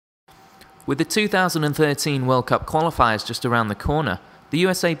With the 2013 World Cup Qualifiers just around the corner, the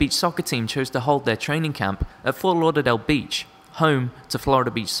USA beach soccer team chose to hold their training camp at Fort Lauderdale Beach, home to Florida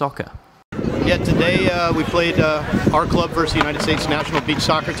Beach Soccer. Yeah, today we played our club versus the United States national beach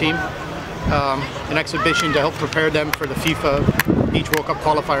soccer team, an exhibition to help prepare them for the FIFA Beach World Cup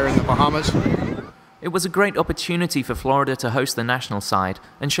Qualifier in the Bahamas. It was a great opportunity for Florida to host the national side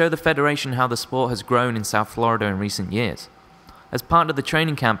and show the federation how the sport has grown in South Florida in recent years. As part of the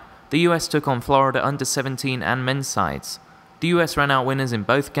training camp, the US took on Florida under-17 and men's sides. The US ran out winners in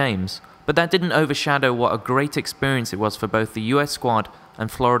both games, but that didn't overshadow what a great experience it was for both the US squad and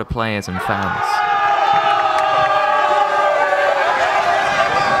Florida players and fans.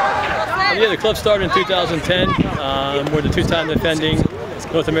 Yeah, the club started in 2010. We're the two-time defending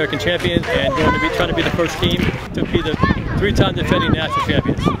North American champions and trying to be the first team to be the three-time defending national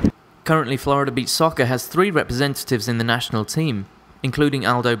champions. Currently, Florida Beach Soccer has 3 representatives in the national team, including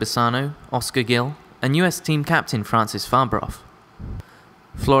Aldo Bassano, Oscar Gill, and US team captain Francis Farbroff.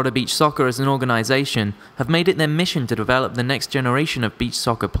 Florida Beach Soccer as an organization have made it their mission to develop the next generation of beach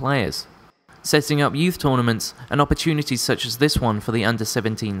soccer players, setting up youth tournaments and opportunities such as this one for the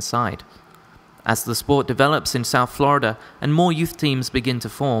under-17 side. As the sport develops in South Florida and more youth teams begin to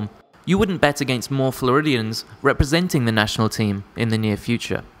form, you wouldn't bet against more Floridians representing the national team in the near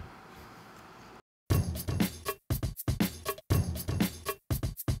future.